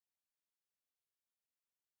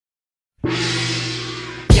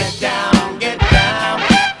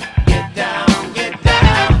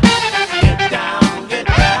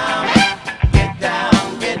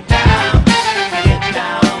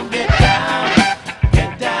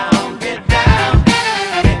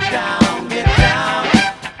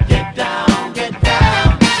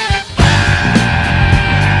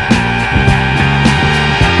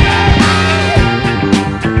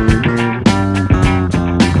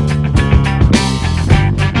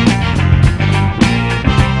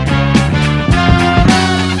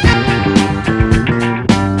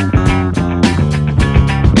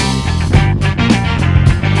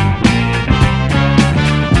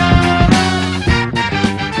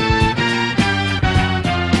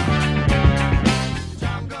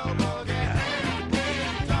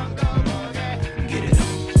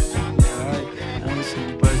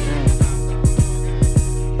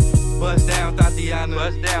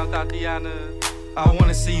down, Tatiana. I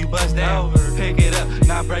wanna see you bust down, pick it up,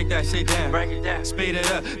 now break that shit down, speed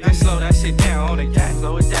it up, then slow that shit down on the gang,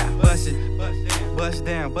 slow it down, bust it, bust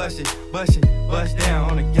down, bust it, bust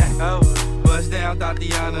down on the gang, bust down,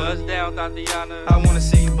 Tatiana, I wanna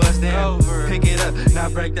see you bust down, pick it up, now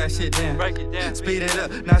break that shit down, speed it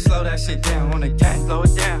up, now slow that shit down on the gang, slow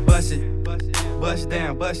it down, bust it, bust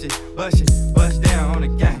down, bust it, bust down on the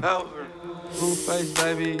gang, Blue face,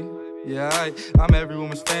 baby. Yeah, I'm every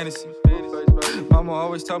woman's fantasy. Mama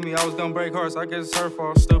always told me I was gonna break hearts. I guess it's her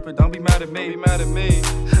fault, stupid. Don't be mad at me.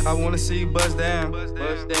 I wanna see you bust down.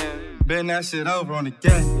 Bend that shit over on the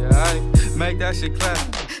gang. Yeah, make that shit clap.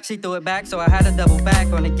 She threw it back, so I had to double back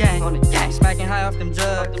on the gang. Smacking high off them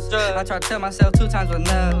drugs. I tried to tell myself 2 times was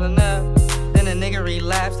enough. Then the nigga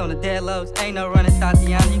relapsed on the dead lows. Ain't no running,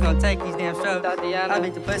 Tatiana. You gon' take these damn strokes. Tatiana, I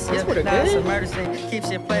beat the pussy up. Now it's a murder scene. Keep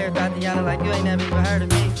shit player, Tatiana, like you ain't never even heard of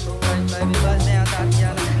me. Baby, bust down,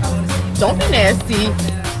 Tatiana. I wanna see you. Don't be nasty.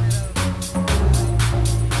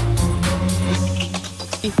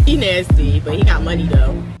 He nasty, but he got money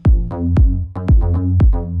though.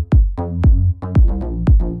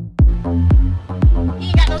 He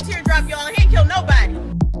ain't got no teardrop, y'all. He ain't kill nobody.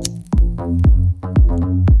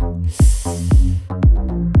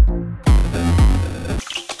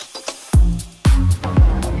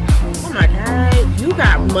 Oh my God, you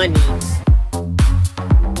got money.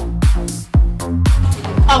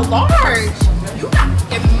 Oh, large. You got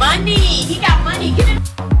money. He got money. Give it.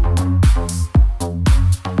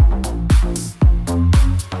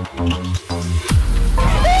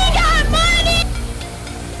 He got money.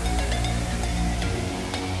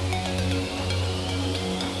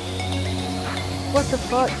 What the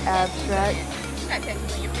fuck, abstract? You got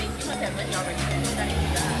tattoos on your face. You must have money already. You gotta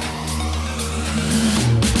use that.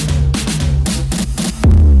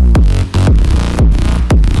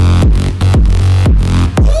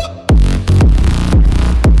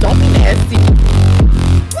 Don't be nasty.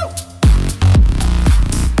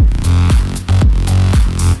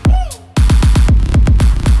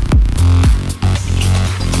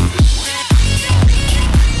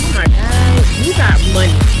 Oh my God, you got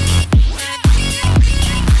money.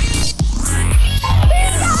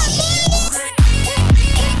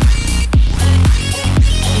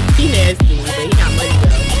 He nasty, but he got money though.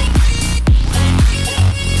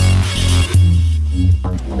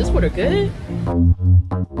 This water good?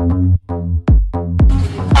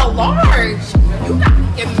 Oh, large. You got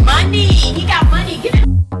money. He got money. Give it.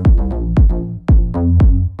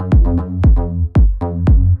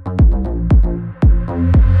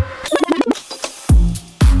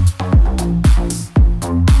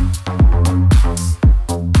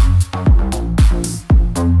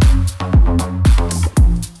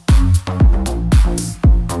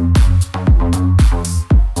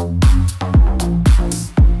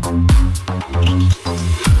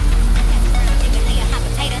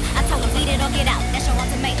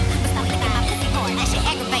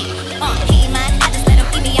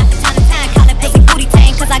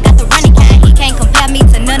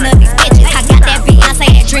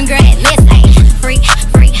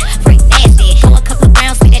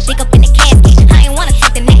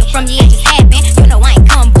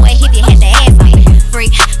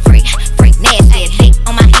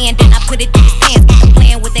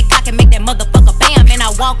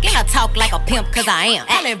 Cause I am.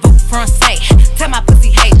 Rendezvous Francais. Tell my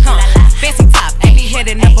pussy, hey, fancy top, ain't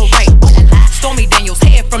headed never rate. Stormy Daniels,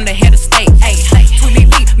 head from the head of state. Hey, Tweety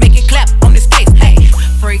Lee, make it clap on this face. Hey,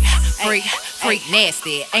 freak,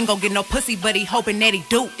 nasty. Ain't gon' get no pussy, but he hoping that he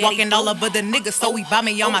do. Walking all over the niggas, so he buy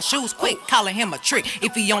me on my shoes quick. Calling him a trick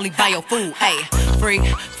if he only buy your food. Hey, freak,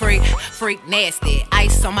 nasty.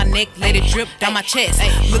 Ice on my neck, let it drip down my chest.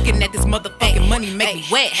 Looking at this motherfucking money make me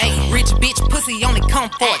wet. Rich bitch, pussy only come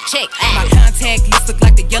for a check. My contact list look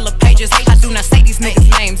like the yellow pages. I do not say these niggas'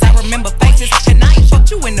 names, I remember faces. And I ain't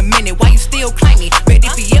fucked you in a minute, why you still claim me? But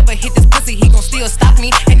if he ever hit this pussy, he gon' still stop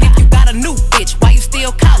me. And if you got a new bitch, why you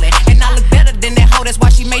still calling? And I look better than that hoe, that's why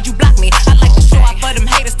she made you block me. I like to show off for them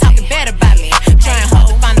haters talking bad about me. Trying hard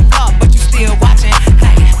to find a flaw, but you still watching.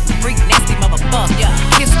 Hey, freak nasty motherfucker, yeah.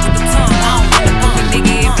 Kiss with the tongue, I don't want the fucking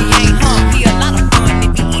nigga if he ain't hung. He a lot of fun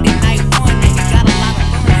if he eat it night one. If he got a lot of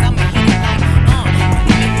buns, I'ma hit it like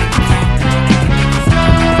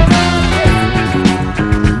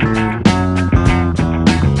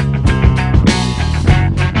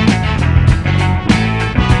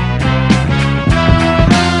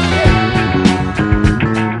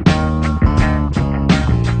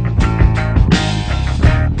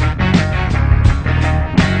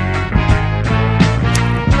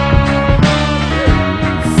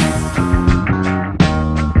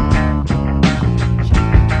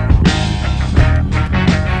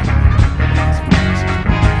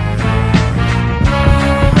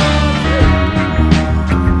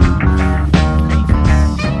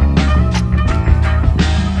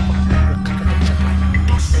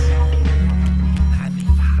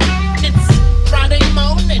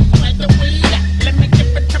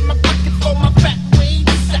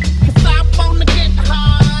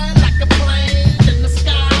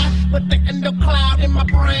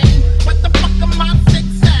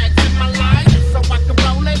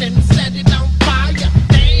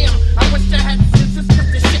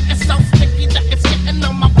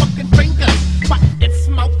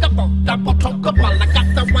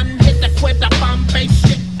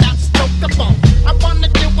for? I wanna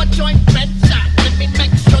do a joint venture. Let me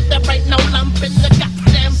make sure there ain't no lump in the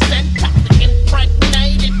goddamn center.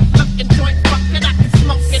 Impregnated, looking joint fucking, I can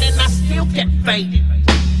smoke it and I still get faded.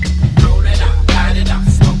 Roll it up, light it up,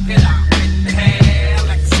 smoke it up, inhale,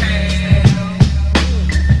 exhale.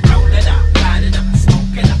 Roll it up, light it up,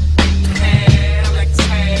 smoke it up, inhale,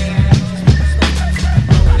 exhale.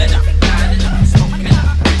 Roll it up, light it up, smoke it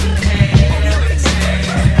up, inhale, exhale.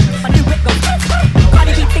 My new whip goes,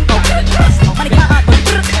 Cardi B think go, money count out goes,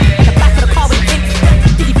 in the back of the car with drinks.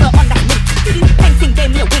 Diddy put on that mix, painting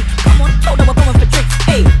gave me a wink. Come on, told her we're going for drinks.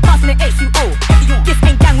 Hey, passing the H2O, this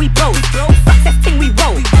ain't gang we bro. Success thing we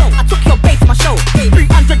roll. I took your base my show,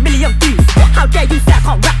 300 million views. How dare you say I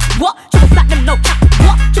can't rap? What? Triple platinum, no cap.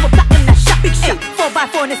 What? Triple platinum, that shot. Big shot.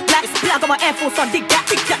 4x4 and it's black. I got my Air Force on, dig that.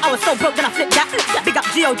 I was so broke then I flipped that. Big up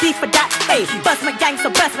G.O.D. for that. Hey, burst my gang,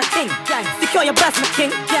 so burst my ting. Secure your burst my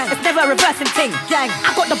king. It's never a reversing thing. I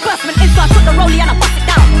got the burstman in, so I took the rollie and I bust it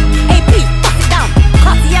down. AP, bust it down.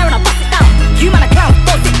 Cartier and I bust it down. You man a clown,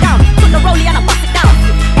 go sit down. Took the rollie and I bust it down.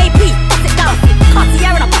 AP, bust it down.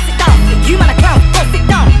 Cartier and I bust it down. You man a clown, go sit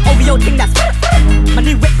down. OVO thing that's my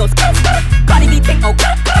new whip goes. Cardi B thing, oh.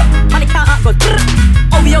 Money count out goes.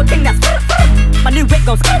 OVO thing that's my new whip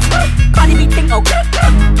goes. Cardi B thing, oh.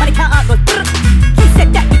 Money count out goes. He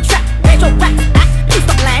said that you trap, made your rap act. Please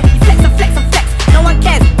stop lying, you flex and flex and flex. No one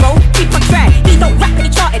cares, bro, keep on trying. He don't rap and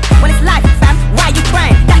he charted. When it's live, fam, why you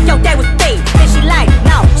crying? That girl there was babe, then she lied.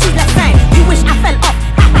 Now she's left fine. You wish I fell off,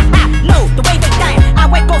 ha ha ha. No, the way they dying. I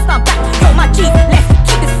went ghost on back. Yo, my G's left,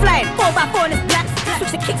 keep this flying. 4x4 and it's black.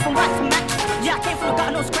 Switch the kicks from right to match. Yeah, I came from the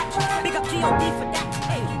gutter, no scratch. Big up G.O.D. for that.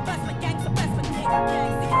 Hey.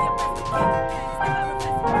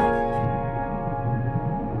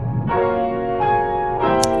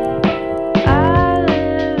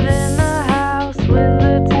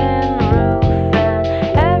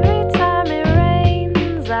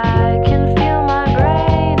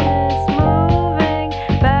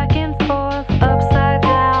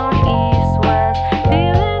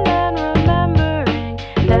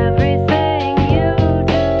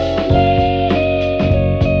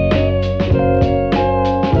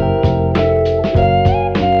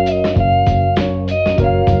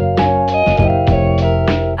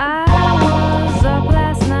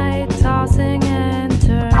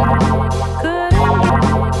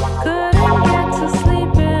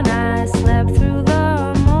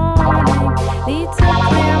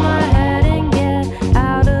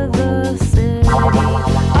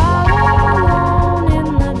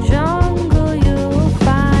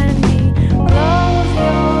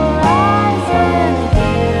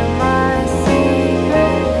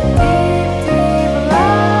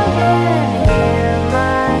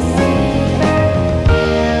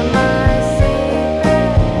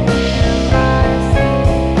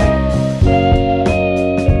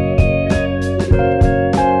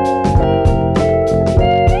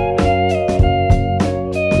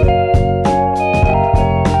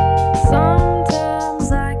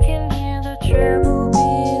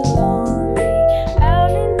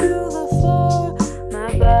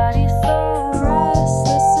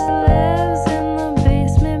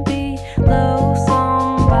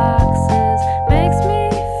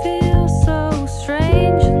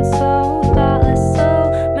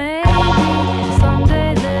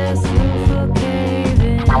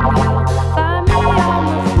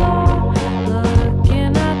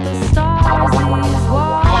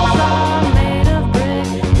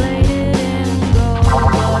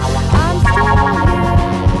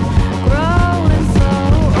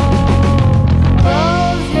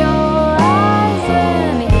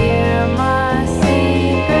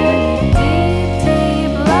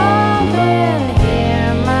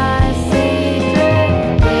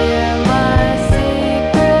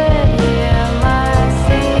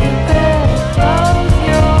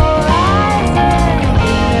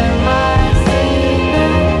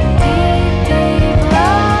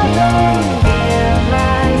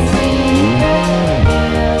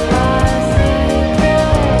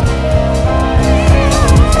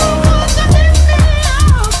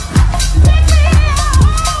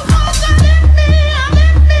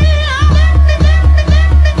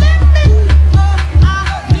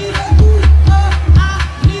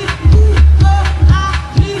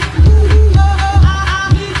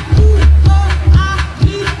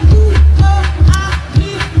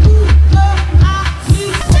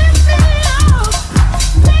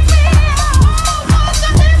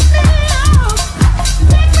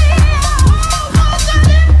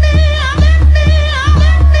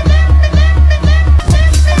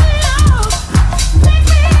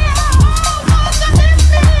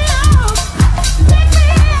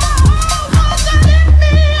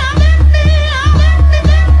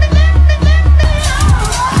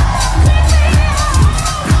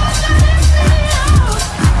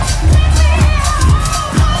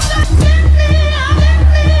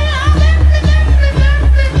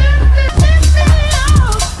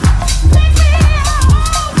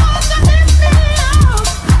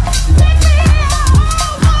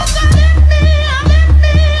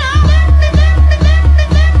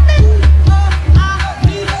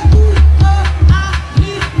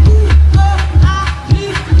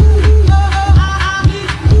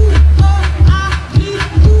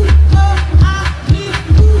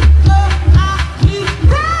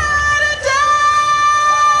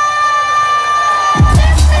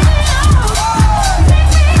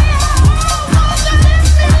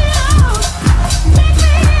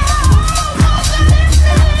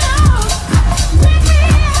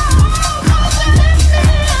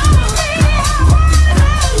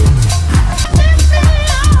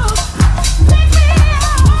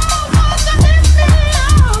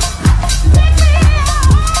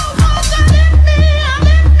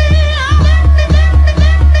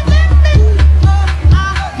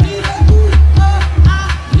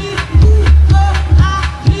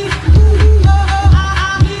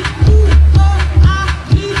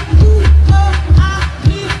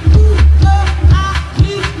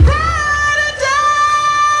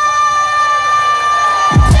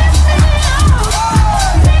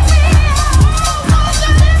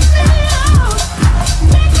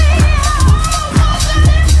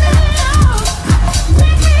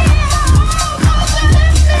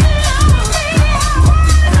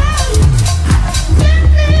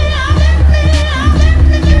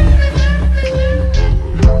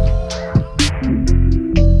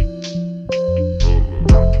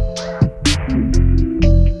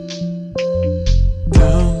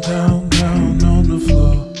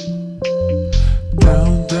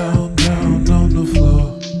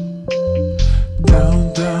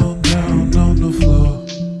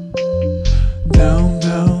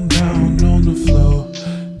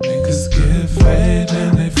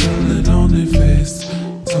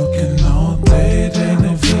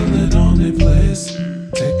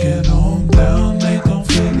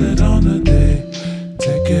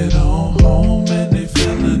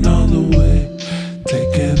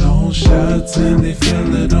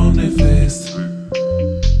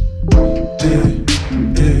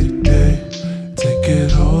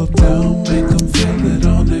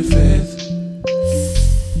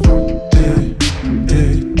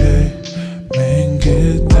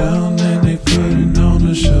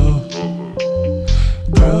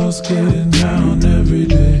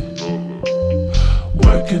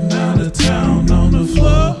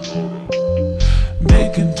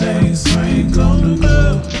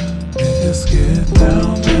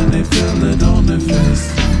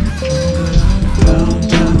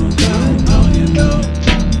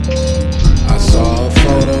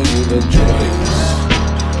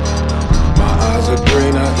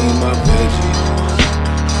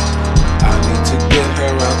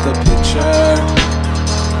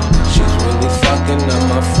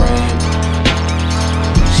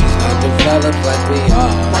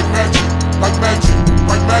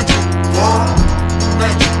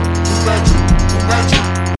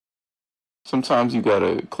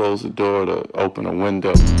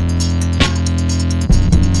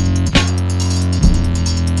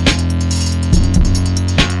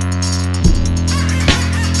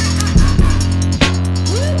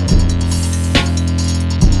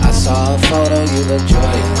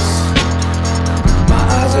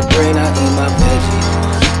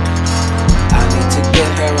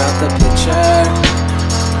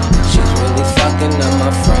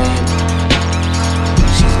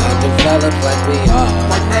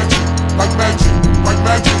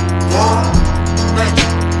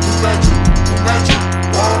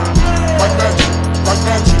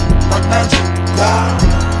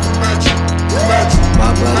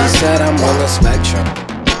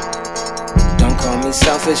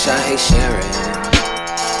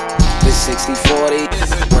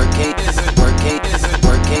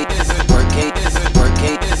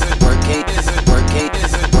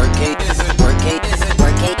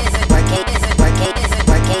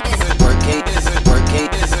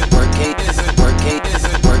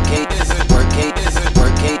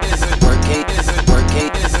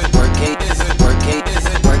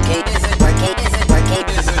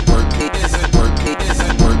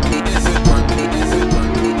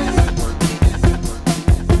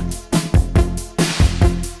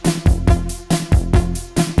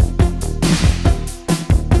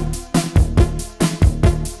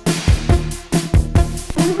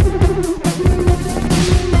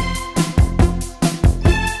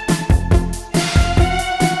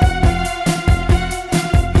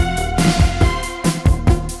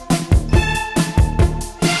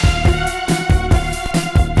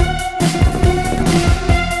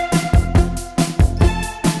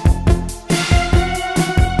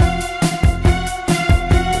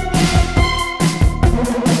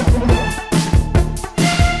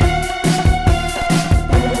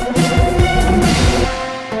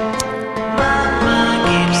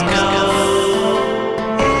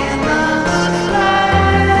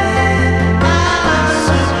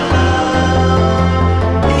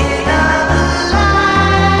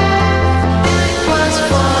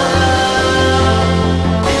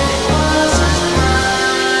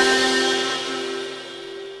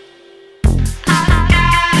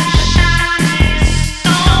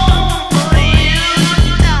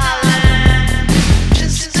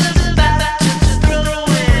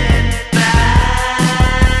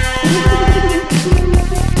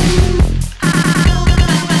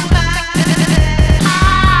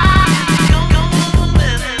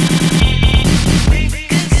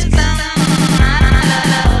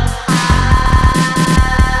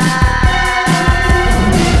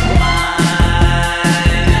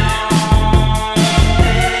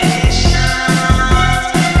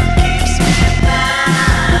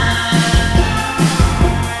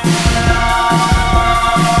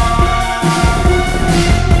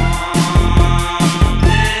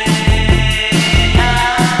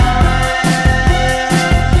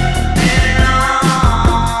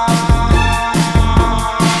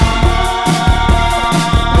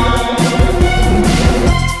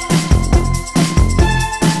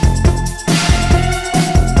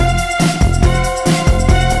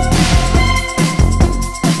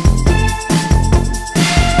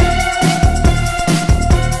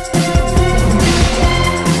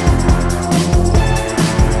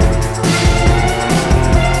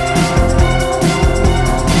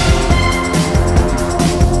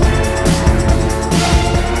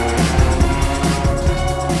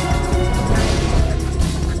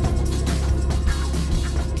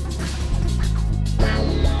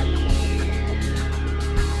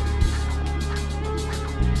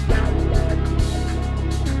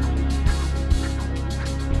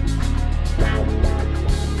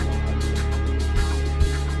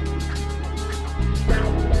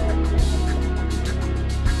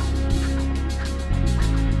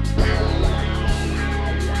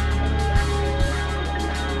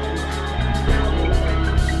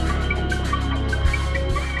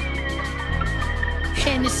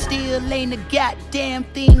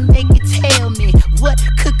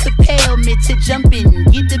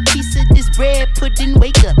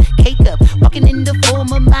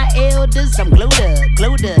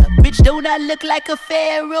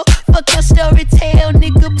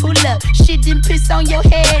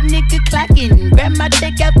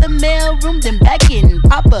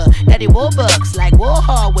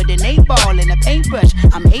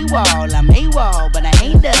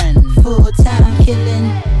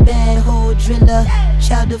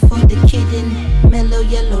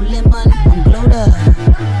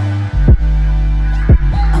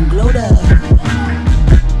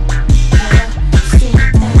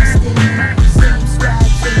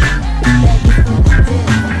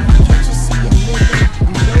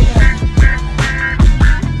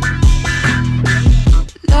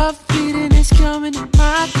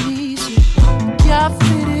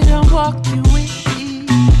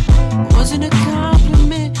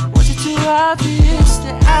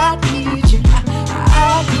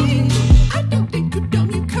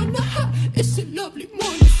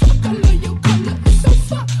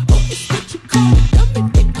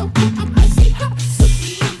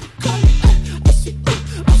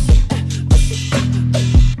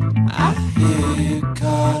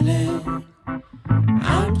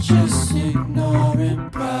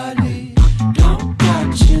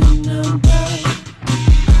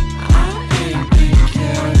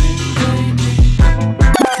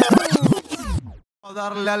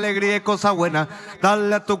 darle alegría y cosa buena.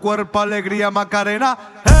 Dale a tu cuerpo alegría, Macarena.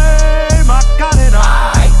 Hey,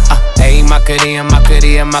 Macarena. Ayy, Macarena,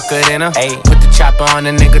 Macarena, Macarena. Ayy, put the chopper on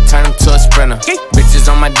the nigga, turn him to a sprinter.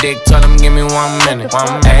 Bitches on my dick, tell him give me 1 minute.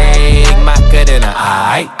 Ayy, Macarena.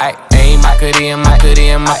 Ayy, Macarena,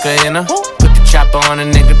 Macarena, Macarena. Put the chopper on a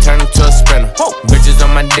nigga, turn him to a sprinter. Bitches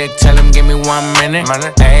on my dick, tell him give me 1 minute.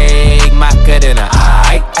 Ayy, Macarena.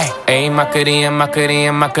 Ayy, Macarena,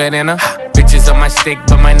 Macarena, Macarena. Bitches on my stick,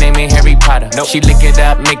 but my name ain't Harry Potter. Nope. She lick it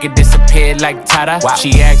up, make it disappear like Tata. Wow.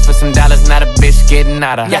 She asked for some dollars, not a bitch getting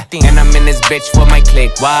out of. Yeah. And I'm in this bitch for my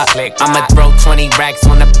click. Why? I'ma throw 20 racks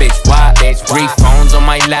on a bitch. Why? 3 phones on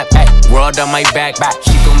my lap, world on my back.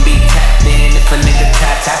 She gon' be tapped in if a nigga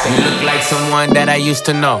tap. You look like someone that I used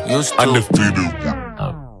to know. Undefeated.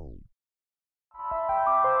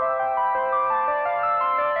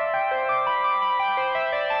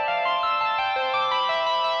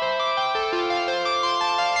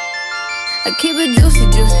 I keep it juicy,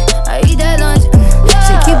 I eat that lunch.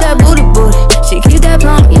 She keep that booty, she keep that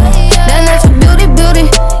plump, yeah. That natural beauty,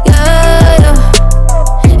 yeah.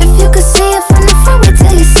 If you could see it from the front, wait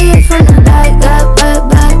till you see it from the back, back.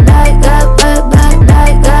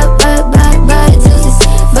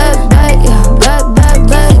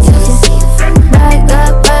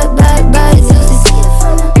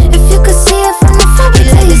 If you could see it from the front, wait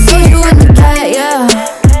till you see you in the back, yeah.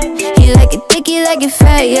 He like it thick, he like it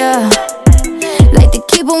fat, yeah. Like to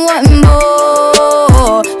keep on wanting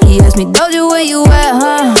more. He asked me, Doja, where you at,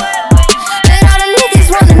 huh? And all the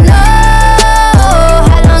niggas wanna know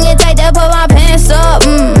how long it take to put my pants up.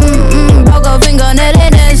 Broke a fingernail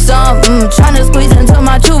and then some. Tryna squeeze into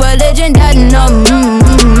my true religion, that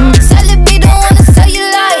Celebrity don't wanna sell you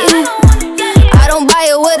like. I don't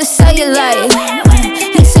buy it with a cellulite.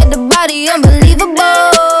 He said the body unbelievable.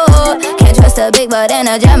 Can't trust a big butt and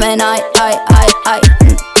a Gemini.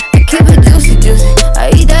 I keep it juicy,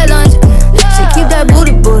 I eat that lunch. She keep that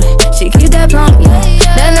booty, she keep that plump, yeah.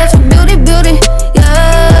 That natural beauty,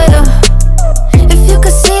 yeah. If you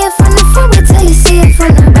could see it from the front, wait till you see it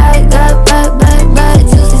from the back, back,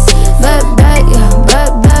 juicy, back, yeah,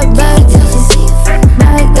 back, juicy,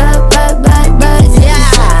 back, yeah.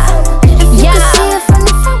 If you could see it from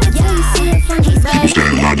the front, wait till you see it from the back. People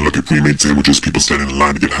standing in line to look at pre-made sandwiches. People standing in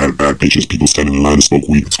line to get high to bad bitches. People standing in line to smoke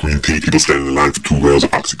weed and scream tea. People standing in line for 2 rails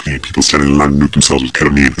of OxyClean. People standing in line to nuke themselves with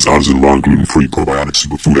ketamine. It's artisan, raw, gluten-free, probiotic,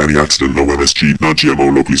 superfood, antioxidant, no MSG,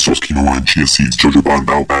 non-GMO, locally sourced quinoa and chia seeds, jojoba,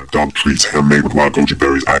 baobab, dog treats, handmade with wild goji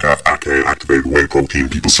berries, agave, ake, activated whey protein.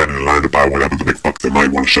 People standing in line to buy whatever the big fuck they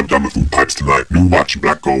might want to shove down the food pipes tonight. New watch,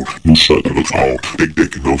 black gold, new shirt that looks old, big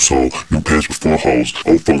dick and no soul, new pants with 4 holes,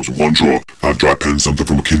 old phones with 1 drawer, 5 dry pens, something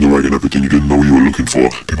from a kindergarten, everything you didn't know you were looking for.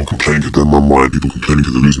 People complaining because they're mum wine, people complaining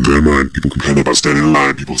because they're losing their mind, people complaining about standing in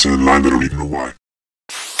line, people standing in line, they don't even know why.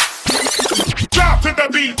 Drop to the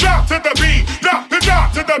beat, drop to the beat, drop to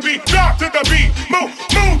the beat, drop to the beat, move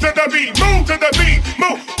to the beat, move to the beat,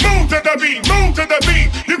 move to the beat, move to the beat.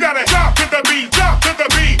 You gotta drop to the beat, drop to the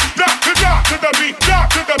beat, drop to the beat, drop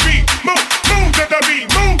to the beat, move to the beat,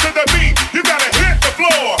 move to the beat. You gotta hit the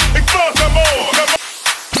floor, explore some more.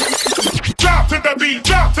 Drop to the beat,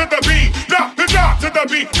 drop to the beat, drop to the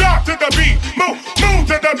beat, drop to the beat, move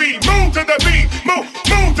to the beat, move to the beat, move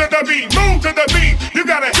to the beat, move to the beat. You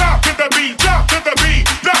gotta drop to the beat, drop to the beat,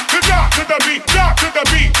 drop to the beat, drop to the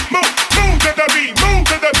beat, move to the beat, move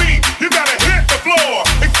to the beat. You gotta hit the floor,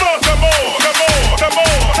 explore some more, some more, some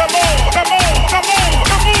more, some more, some more, some more,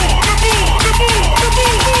 some more, some more.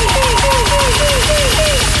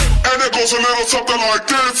 And it goes a little something like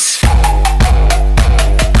this.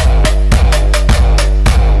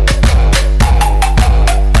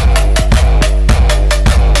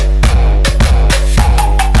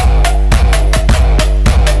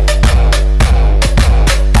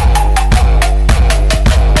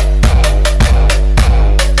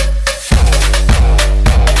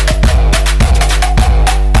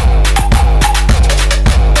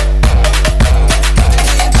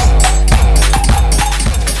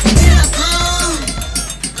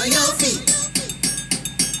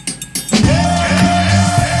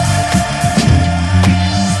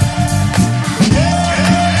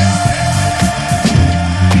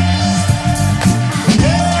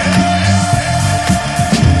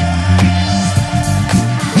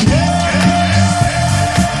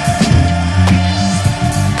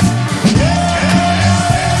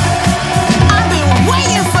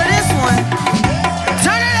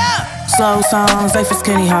 Slow songs, they for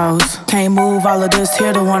skinny hoes. Can't move all of this,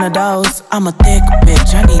 here to one of those. I'm a thick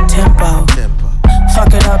bitch, I need tempo.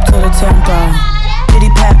 Fuck it up to the tempo. Pity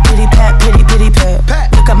pat, pity pat, pity pity pat.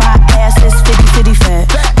 Look at my ass, it's 50-50 fat.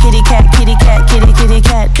 Kitty cat, kitty cat, kitty kitty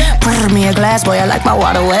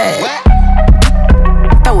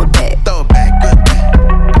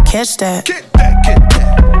that.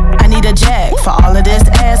 I need a jack for all of this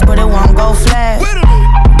ass, but it won't go flat.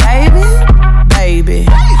 Baby,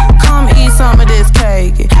 come eat some of this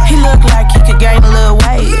cake. He look like he could gain a little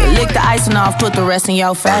weight. Lick the icing off, put the rest in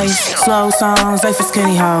your face. Slow songs, they for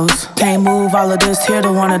skinny hoes. Can't move all of this, here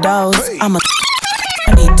to one of those. I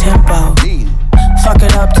need tempo. Fuck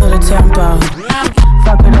it up to the tempo.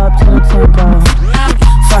 Fuck it up to the tempo.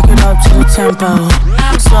 Fuck it up to the tempo.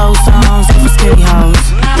 Slow songs, they for skinny hoes.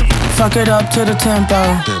 Fuck it up to the tempo.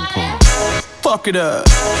 Fuck it up.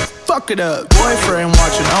 Fuck it up. Boyfriend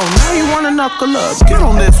watching, oh now you wanna knuckle up. Get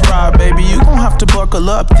on this ride, baby, you gon' have to buckle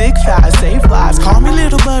up. Thick thighs, save lives, call me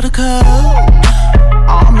little buttercup.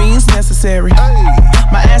 All means necessary.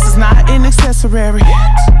 My ass is not an accessory.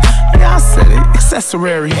 Yeah, I said it,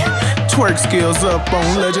 accessory. Twerk skills up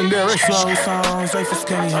on legendary. Slow songs, they for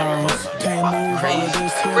skinny hoes. Can't move all of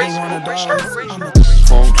this, here to one of those.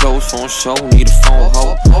 Phone close, phone show, need a phone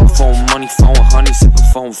hoe. Phone money, phone honey,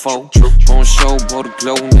 sippin' phone foe. Phone show, blow the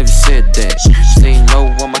glow, never said that. Stay low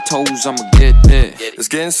on my toes, I'ma get that. It's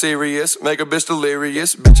getting serious, make a bitch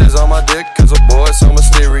delirious. Bitches on my dick, cause a boy so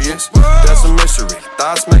mysterious. That's a mystery,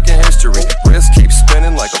 thoughts making history. Wrist keeps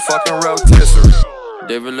spinning like a fucking rotisserie.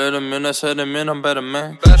 David Letterman, I said him in, I'm better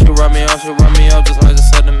man. She rub me out, just like the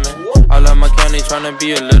sediment. I love my candy, tryna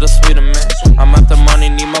be a little sweeter man. I'm after money,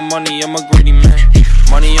 need my money, I'm a greedy man.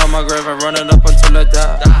 Money on my grave, I run it up until I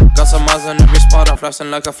die. Got some eyes in every spot, I'm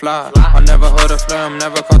flashing like a fly. I never heard a flare, I'm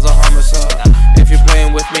never cause a homicide. If you're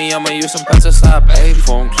playing with me, I'ma use some pesticide, babe.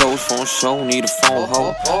 Phone close, phone show, need a phone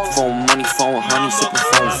hoe. Phone money, phone honey, sippin'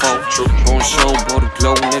 phone foe. Phone show, blow the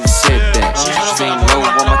glow, never said that. Stay low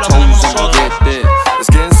on my toes, I'ma get that. It's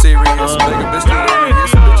getting serious, make a bitch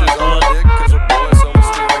delirious. Bitches on my dick, cause a boy so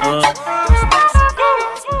mysterious.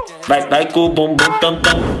 Vai com o bumbum tam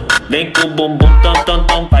tam, vem com o bumbum tam tam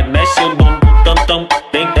tam, vai mexe o bumbum tam tam,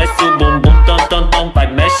 vem desce o bumbum tam tam tam, vai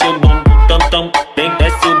mexe o bumbum tam tam, vem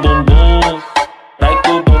desce o bumbum, vai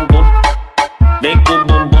com o bumbum, vem com o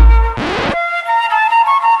bumbum.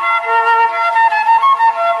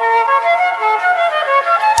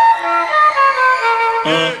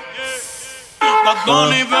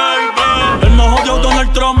 El no jodió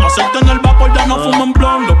Donald Trump, hacerte en el vapor ya no fumo en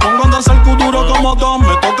blon. Lo pongo a danzar duro como Don,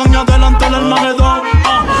 me tocan y adelante el Armagedón.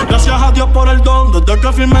 Gracias a Dios por el don, desde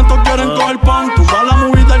que firmé todos quieren coger pan. Tumba la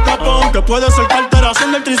movie del capón, que puede ser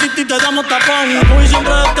carteración del tricity y te damos tapón. La movie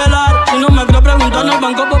siempre es estelar, si no me creo preguntar en el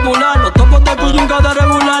Banco Popular. Los topos de Cruz nunca de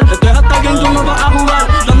regular, este es hasta quien tú no vas a jugar.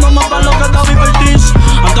 Dando más para lo que David Ortiz.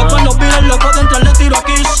 Ando con los pibes locos de entre le tiro a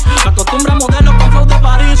Kiss. La costumbre modelo con flow de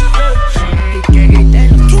París.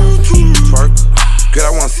 Twerk, girl, I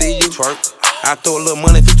wanna see you twerk. I throw a little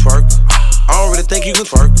money if you twerk. I don't really think you can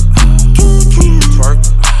twerk. Twerk.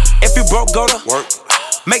 If you broke, go to work.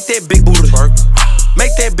 Make that big booty twerk.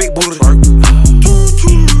 Make that big booty twerk.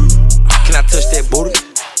 Can I touch that booty?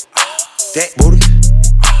 That booty.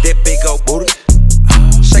 That big old booty.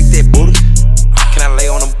 Shake that booty. Can I lay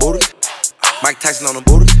on them booty? Mike Tyson on the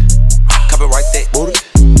booty. Copyright that booty.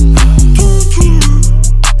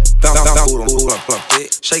 Bounce booty.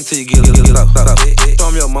 Shake till you get a little low.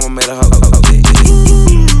 Show me your mama made a hoe.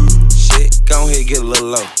 Shit, go ahead get a little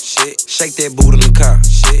low. Shit, shake that booty in the car.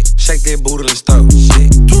 Shit, shake that booty in the stove.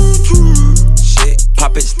 Shit,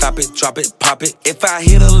 pop it, stop it, drop it, pop it. If I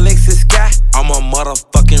hit a Lexus sky, I'm a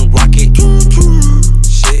motherfucking rocket.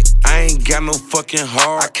 Shit, I ain't got no fucking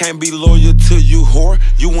heart. I can't be loyal to you, whore.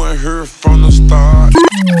 You weren't here from the start.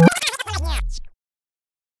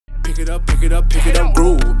 Pick it up, pick it up, pick it up,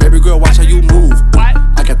 groove. Baby girl, watch how you move.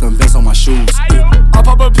 I got them vests on my shoes. I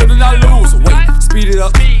pop a pill and I lose. Wait, speed it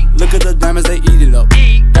up. Look at the diamonds, they eat it up.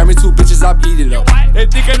 Got me 2 bitches, I eat it up. They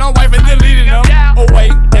thinking I'm wife and deleting them. Oh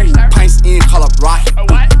wait, pints in, call up rocket.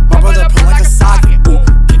 My brother put like a socket.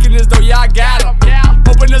 Kicking this door, yeah, I got him.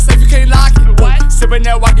 Open the safe, you can't lock it. Sipping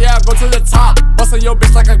that walk, yeah, I go to the top. Bustin' your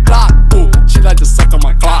bitch like a Glock. She like to suck on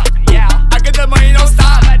my clock. I get the money, don't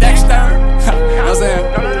stop. Dexter. You know what I'm saying?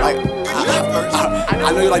 Like,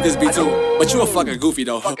 I know you like this beat too, but you a fucking goofy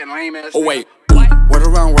though. Oh wait, word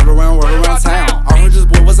around town. I heard this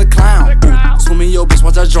boy was a clown. Swimming your bitch,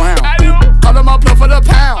 watch her drown. Call him my plug for the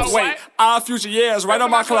pounds. Wait, our future years right on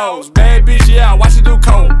my clothes. Bad bitch, yeah, watch you do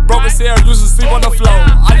coke. Broke his hair, used to sleep on the floor.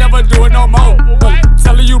 I never do it no more.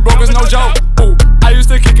 Telling you broke is no joke. I used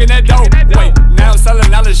to kick in that dope. Wait, now I'm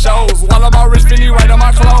selling out the shows. While I'm all rich, Finny right on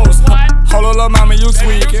my clothes. Hold on, little mama, you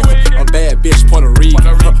tweaking. A bad bitch, Puerto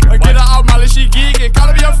Rican. Get her out, Molly, she geeking.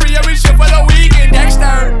 Call me a free every shit for the weekend.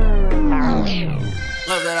 Dexter.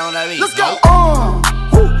 Let's go.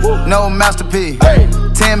 No masterpiece.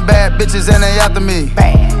 10 bad bitches and they after me.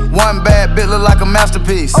 One bad bitch look like a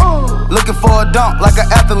masterpiece. Looking for a dunk like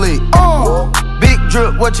an athlete. Big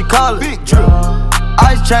drip, what you call it? Big drip.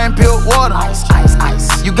 Ice chain, peeled water. Ice.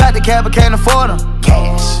 You got the cab, but can't afford them.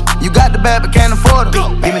 Cash. You got the bad, but can't afford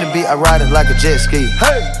them. Give me the beat, I ride it like a jet ski.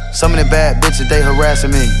 Hey. Some of the bad bitches, they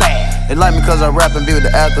harassing me. They like me cause I rap and be with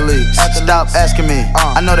the athletes. Stop asking me,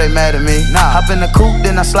 I know they mad at me. Hop in the coupe,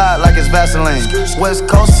 then I slide like it's Vaseline. West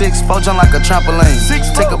Coast 6-4 jump like a trampoline.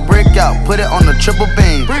 Take a brick out, put it on the triple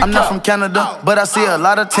beam. I'm not from Canada, but I see a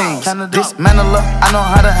lot of teams. Dismantle her, I know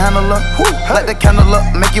how to handle her. Light the candle up,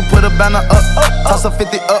 make you put a banner up. Toss a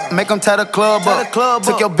 50 up, make them tie the club up.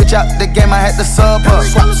 Took your bitch out the game, I had to sub her.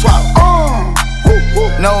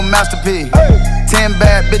 No masterpiece. 10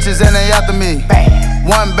 bad bitches and they after me.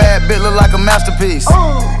 One bad bitch look like a masterpiece.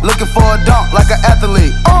 Looking for a dunk like an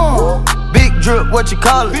athlete. Big drip, what you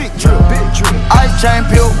call it? Big drip. Ice chain,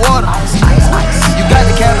 peeled water. You got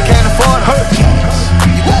the cab, but can't afford it.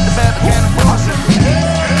 You got the bad, but can't afford it.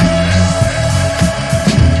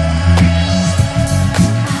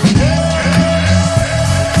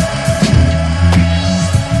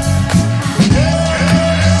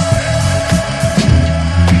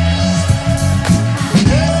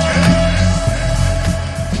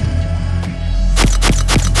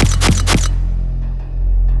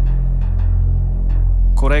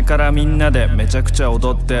これからみんなでめちゃくちゃ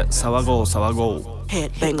踊って騒ごう騒ごう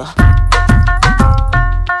Headbanger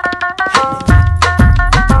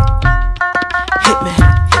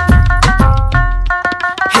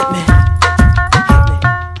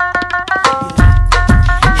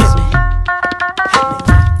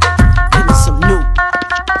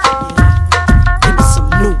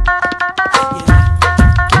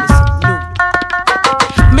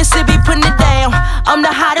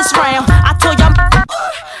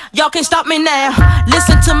Y'all can't stop me now,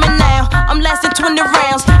 listen to me now. I'm lasting 20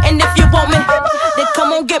 rounds, and if you want me, then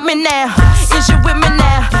come on get me now. Is you with me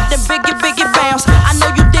now? Then biggie bounce. I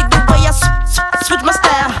know you dig the way I switch my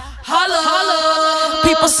style. Holla, holla.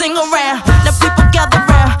 People sing around, now people gather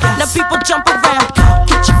round, now people jump around.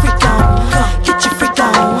 Get your freak on, get your freak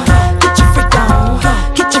on, get your freak on,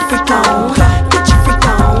 get your freak on, get your freak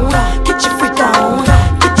on, get your freak on, get your freak on.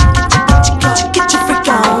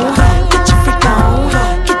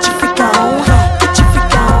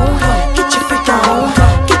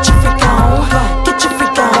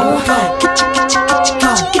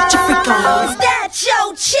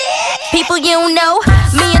 People you know,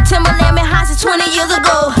 me and Timberland been high since 20 years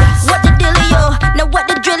ago. What the dealio? Now what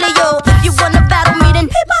the drillio? If you wanna battle me, then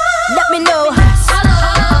let me know.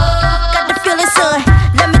 Got the feeling, son.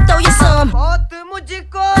 Let me throw you some.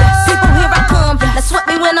 People, here I come. Now sweat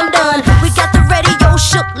me when I'm done. We got the radio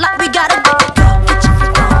shook like we got a.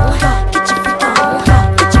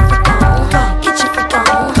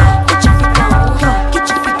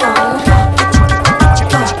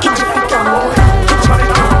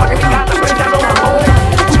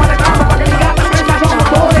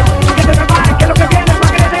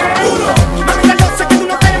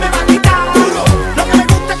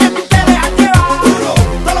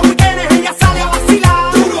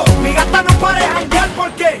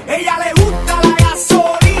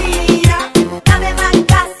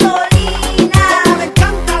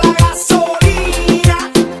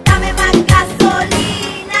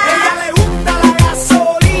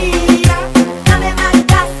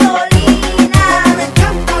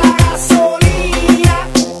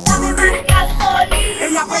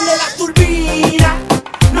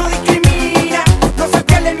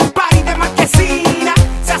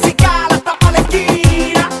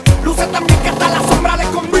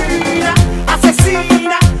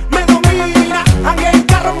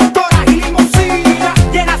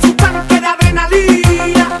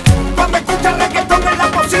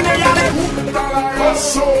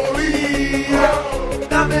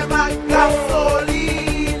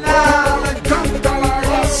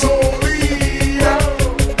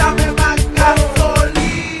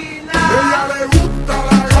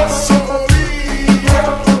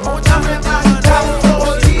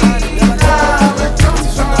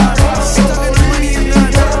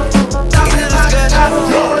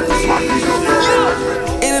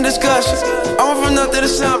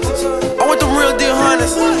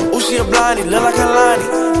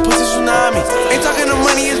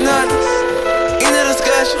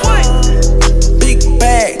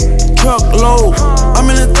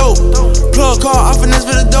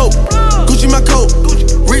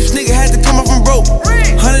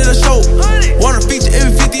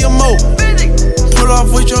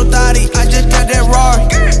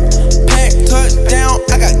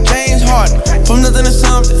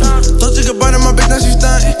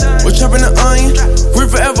 We're chopping the onion, we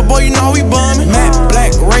forever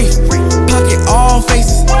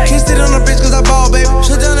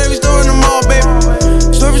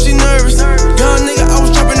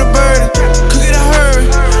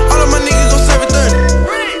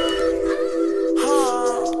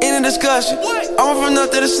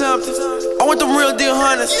nothing to something. I want them real deal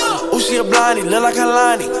hunters. Ooh, she a blondie, look like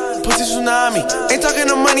Kalani. Pussy tsunami. Ain't talking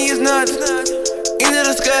no money, it's nothing. In the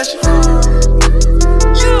discussion.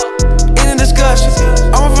 In the discussion.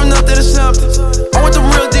 I went from nothing to something. I want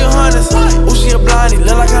them real deal hunters. Ooh, she a blondie,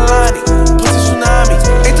 look like Kalani. Pussy tsunami.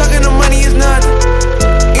 Ain't talking no money, it's nothing.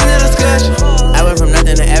 In the discussion. I went from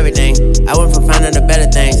nothing to everything. I went from finding the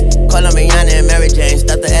better things. Colombiana and Mary Jane.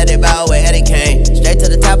 Stuffed the Eddie Bow where Eddie came. Straight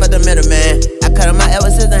to the top of the middleman. I cut on my ever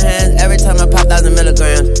since the hands. Every time I pop 1,000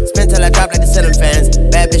 milligrams. Spin till I drop like the ceiling fans.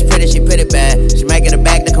 Bad bitch pretty, she pretty bad. She might get a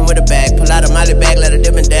bag to come with a bag. Pull out a molly bag, let her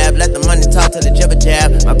dip and dab. Let the money talk to the jibber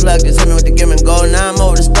jab. My plug just hit me with the give and go. Now I'm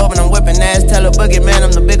over the stove and I'm whipping ass. Tell a boogie man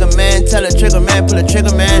I'm the bigger man. Tell a trigger man, pull a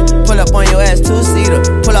trigger man. Pull up on your ass, two-seater.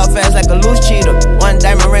 Pull out fast like a loose cheater. One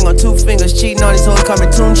diamond ring on 2 fingers. Cheating on these hoes, call me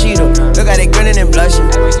Toon Cheater. Look at it grinning and blushing.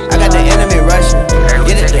 I got the enemy rushing.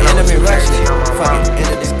 Get it, the enemy rushing. Fuck it,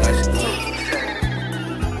 end of discussion.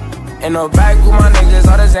 In the back with my niggas,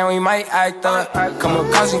 all the same, we might act up. Come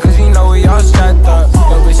with caution, cause we know we all strapped up.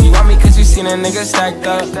 Yo, bitch, she want me cause she seen a nigga stacked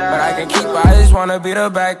up. But I can keep her, I just wanna be the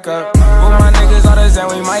backup. With my niggas, all the same,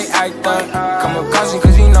 we might act up. Come with caution,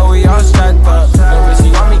 cause we know we all strapped up. Yo, bitch, she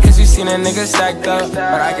want me cause she seen a nigga stacked up.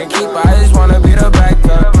 But I can keep her, I just wanna be the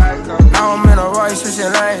backup. Now I'm in a Royce,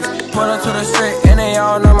 switching lanes. Pull up to the street, and they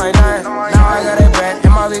all know my name. Now I got it back,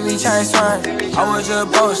 and my baby chain swing. I was just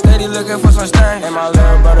broke, steady looking for some stain. And my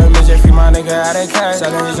little brother, midget, free my nigga out of cash.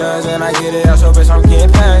 Selling these drugs, and I get it out, so bitch, I'm getting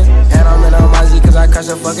paid. And I'm in a Mozzie, cause I crush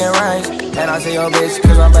the fucking range. And I say, yo, bitch,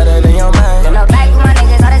 cause I'm better than your man. In the back with my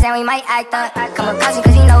niggas, all the same, we might act up. Come with caution,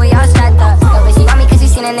 cause you know we all strapped up. Yo, bitch, she want me cause she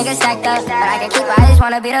seen a nigga stacked up. But I can keep her, I just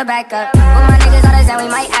wanna be the backup. With my niggas, all the same, we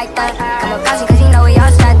might act up. Come with caution, cause you know we all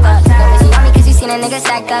strapped up. Yo, bitch, she want me cause she seen a nigga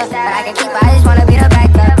stacked up. But I can keep her, I just wanna be the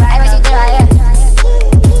backup. Hey, what she do right here?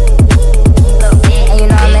 And you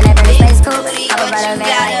know I'm in that pretty space cool. I'm a brother, man,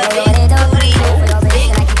 like, nigga, what they do?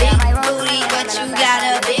 But you got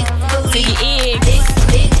a big booty, big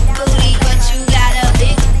booty, but you got a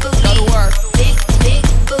big booty. Go to work. Big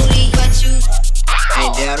booty, but you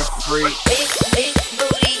ain't that a freak? Big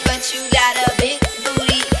booty, but you got a big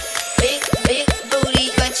booty. Big booty,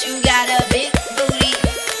 but you got a big booty.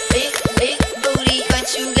 Big booty, but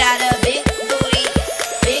you got a big booty.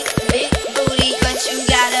 Big booty, but you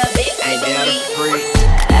got a big booty. Ain't that a freak?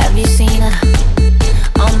 Have you seen her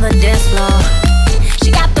on the dance floor?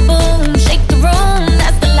 She got the boom, shake the room.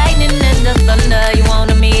 That's the lightning and the thunder. You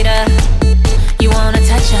wanna meet her, you wanna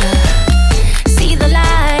touch her. See the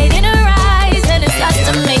light in her eyes, and it starts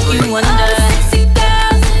to make you wonder. Sexy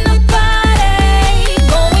girls in the party,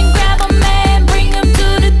 go and grab a man, bring him to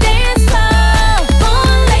the dance floor. Go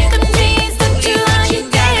and let them jeans touch you while you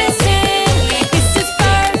dancing. It's his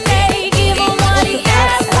birthday, give him what he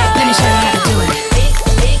asked for. Let me show you how to do it.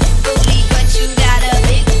 Big booty, but you got a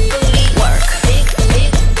big booty. Work. Big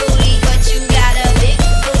booty, but you got a big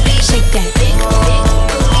booty. Shake that. Big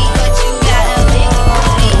booty, but you got a big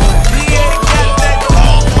booty.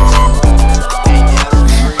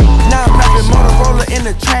 Now I'm rapping Motorola in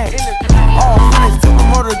the trash. All hundreds, super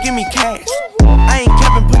motor, give me cash. I ain't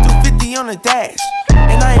capping, put 250 on the dash.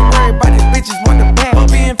 And I ain't worried about these bitches want the bag.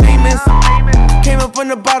 But being famous, came up from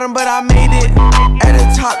the bottom, but I made it. At the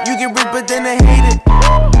top, you get rich, but then they hate it.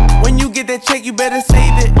 When you get that check, you better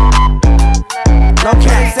save it. No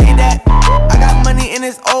can't say that. I got money and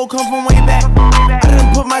it's old, come from way back. I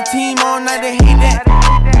done put my team on, now they hate that.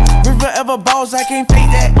 River ever balls, I can't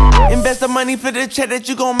fake that. Invest the money for the check that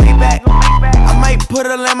you gon' make back. I might put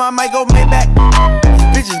a lamb, I might go Maybach.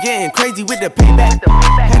 Bitches getting crazy with the payback.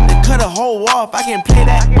 Had to cut a whole off, I can play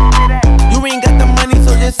that. You ain't got the money,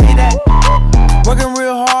 so just say that. Working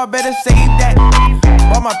real hard, better save that.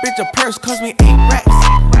 Bought my bitch a purse, cost me 8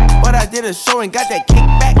 racks. But I did a show and got that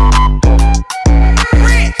kickback.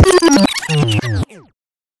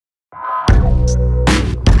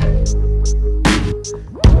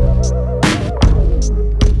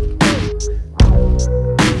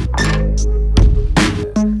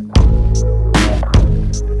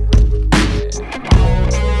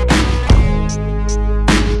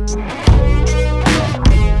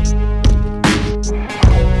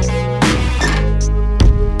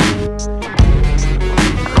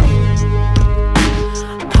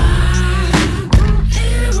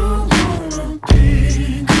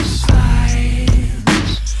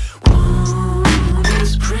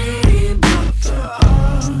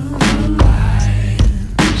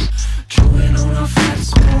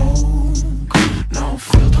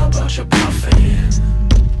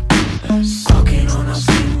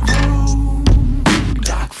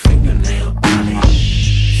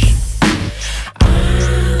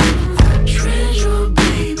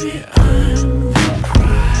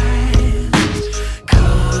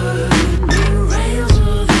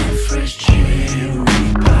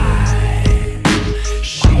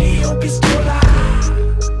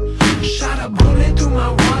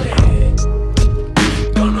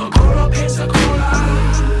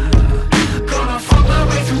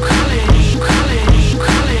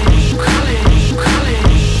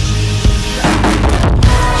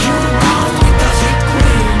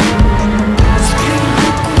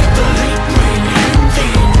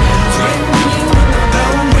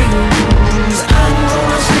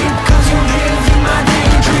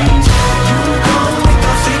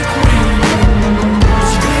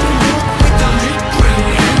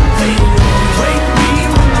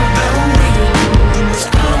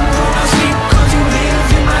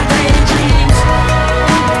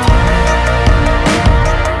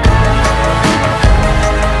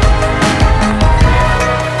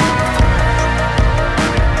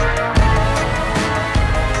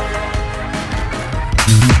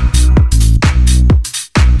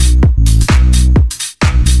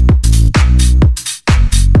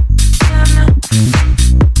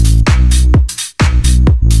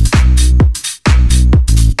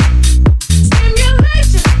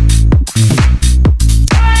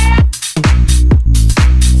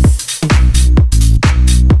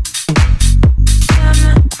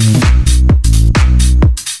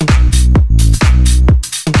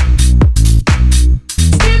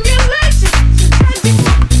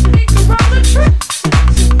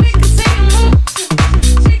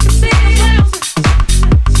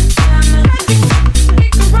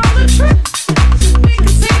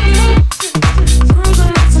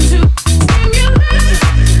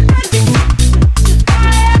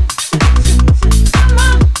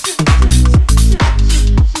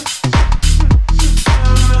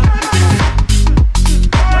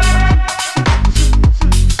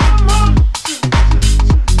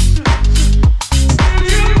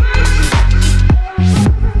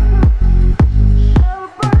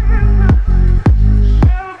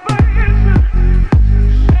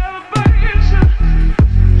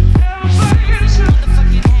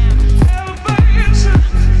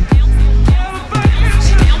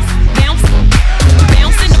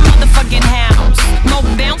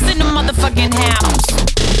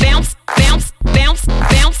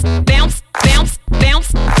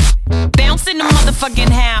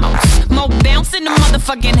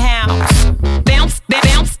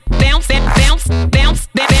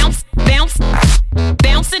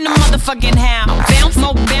 motherfucking house. Bounce,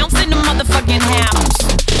 more bounce in the motherfucking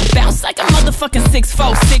house. Bounce like a motherfucking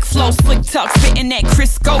 6'4", sick flow, slick talk, spitting that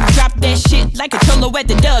Crisco. Drop that shit like a cholo at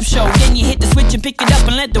the dub show. Then you hit the switch and pick it up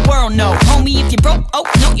and let the world know. Homie, if you broke, oh,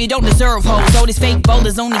 no, you don't deserve hoes. All this fake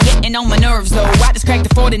bowlers only getting on my nerves, though. I just cracked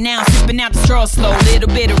the 40 now, sipping out the straw slow. Little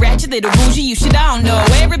bit of ratchet, little bougie, you should all know.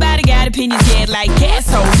 Everybody got opinions, yeah, like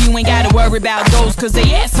assholes. You ain't gotta worry about those, cause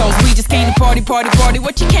they assholes. We just came to party,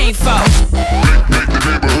 what you came for?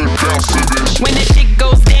 When that shit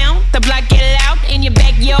goes down, the block get loud. In your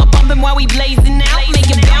backyard, bumping while we blazing out. Make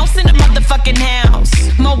it bounce in the motherfucking house.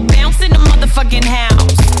 More bounce in the motherfucking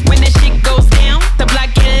house. When that shit goes down, the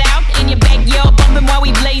block get loud. In your backyard, bumping while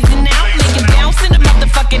we blazing out. Make it bounce in the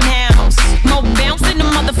motherfucking house. More bounce in the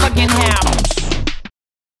motherfucking house.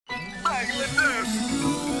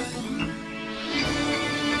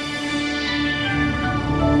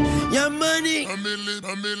 Your money.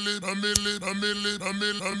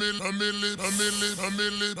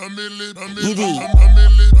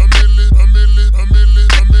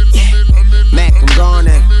 Mac, I'm gone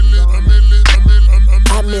in.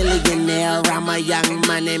 A millionaire, I'm a young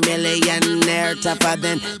money millionaire. Tougher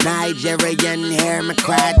than Nigerian hair. My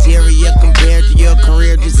criteria compared to your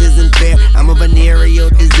career just isn't fair. I'm a venereal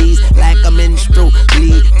disease, like a menstrual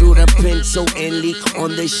bleed through the pencil and leak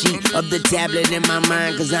on the sheet of the tablet in my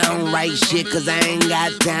mind. Cause I don't write shit, cause I ain't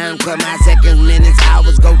got time. Cause my seconds, minutes,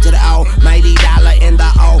 hours go to the almighty dollar and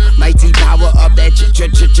the almighty power of that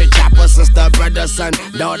chopper. Sister, brother, son,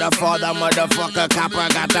 daughter, father, motherfucker, copper.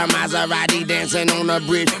 Got the Maserati dancing on the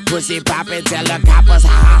bridge, pussy poppin', tell the coppers, ha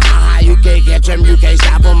ha ha ha. You can't catch them, you can't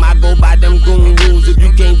stop them. I go by them goon rules. If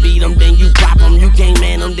you can't beat them, then you pop them. You can't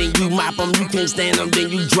man them, then you mop them. You can't stand them, then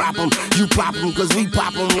you drop them. You pop them, cause we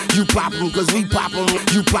pop them. You pop them, cause we pop them.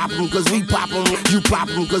 You pop them, cause we pop them. You pop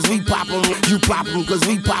them, cause we pop them. You pop them, cause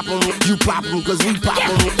we pop them. You pop them, cause we pop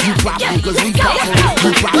them. You pop them, cause we pop them.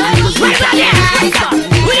 You pop them, cause we pop them.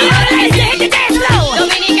 We all like to hit the dance floor.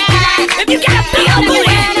 Dominica, if you got a big old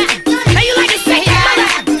booty, and you like to say it,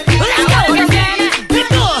 let's go.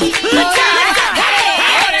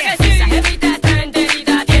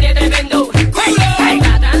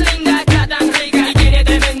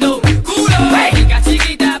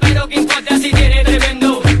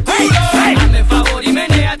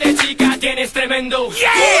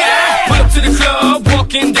 Yeah! Pull up to the club,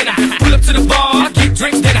 walk in, then I pull up to the bar, get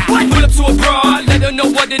drinks, then I pull up to a broad, let her know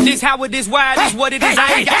what it is, how it is, why it is, what it is.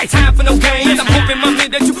 I ain't got time for no games. I'm hoping, mommy,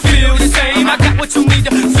 that you feel the same. I got what you need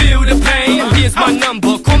to feel the pain. Here's my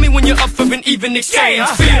number, call me when you're up for an even exchange.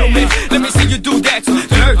 Feel me, let me see you do that.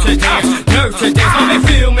 Nurture dance, mommy,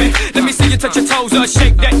 feel me. Let me see you touch your toes or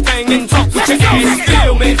shake that thing and talk with your ass.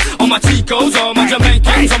 Feel me, all my Chicos, all my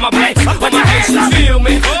Jamaicans, all my blacks, all my Haitians. Feel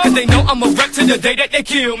me, cause they know I'm a wreck to the day that they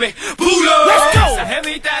kill me. Pulo, let's go. Esa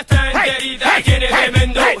jevita tan querida tiene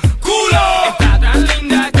tremendo culo. Está tan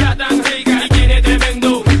linda, está tan rica y tiene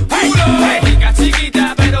tremendo culo. Rica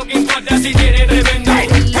chiquita, pero que importa si tiene tremendo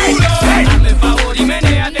culo. Hazme el favor y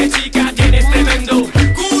menéate, chica, tienes tremendo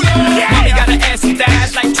culo. Mommy got an ass and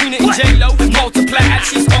thighs like Trina and J-Lo, multiplied.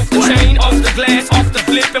 She's off the chain, off the glass, off the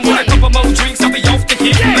flip, and with a couple more drinks, I'll be off the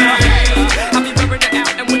hit. I'll be wearing her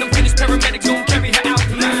out, and when I'm finished, paramedics gon' carry her out.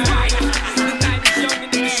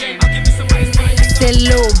 That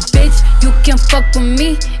little bitch, you can fuck with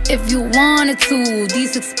me if you wanted to.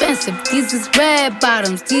 These expensive, these is red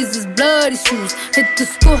bottoms, these is bloody shoes. Hit the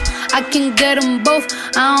school, I can get them both,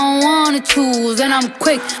 I don't wanna choose. And I'm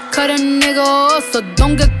quick, cut a nigga off, so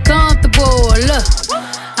don't get comfortable. Look,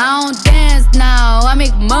 I don't dance now, I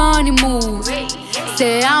make money move.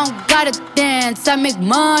 Say I don't gotta dance, I make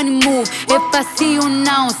money move. If I see you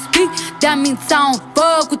now speak, that means I don't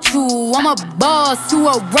fuck with you. I'm a boss, you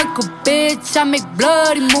a worker, bitch, I make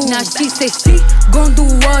bloody moves. Now she say she gon' do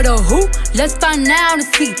what or who? Let's find out and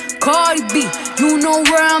see. Cardi B, you know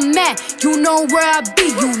where I'm at, you know where I be.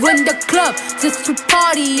 You in the club just to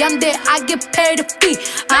party, I'm there, I get paid a fee.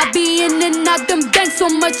 I be in and out them banks so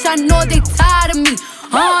much, I know they tired of me.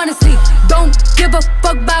 Honestly, don't give a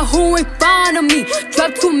fuck about who in front of me.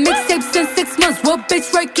 Dropped 2 mixtapes in 6 months. What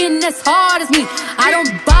bitch working as hard as me? I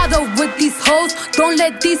don't bother with these hoes. Don't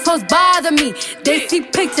let these hoes bother me. They see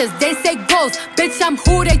pictures, they say goals. Bitch, I'm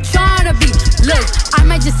who they tryna be. Look, I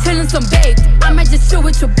might just chill in some babe. I might just chill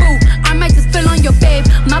with your boo. I might just feel on your babe.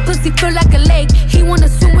 My pussy feel like a lake. He wanna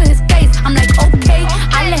swim with his face. I'm like, okay.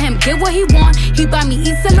 I let him get what he want. He buy me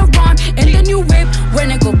East Saint Laurent in the new whip.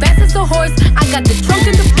 When it go fast as a horse, I got the trunk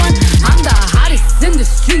in the front. I'm the hottest in the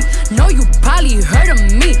street. Know you probably heard of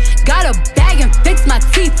me. Got a bag and fix my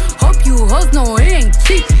teeth. Hope you hoes know it ain't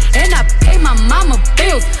cheap. And I pay my mama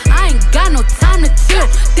bills. I ain't got no time to chill.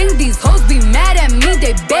 Think these hoes be mad at me,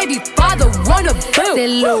 they baby father.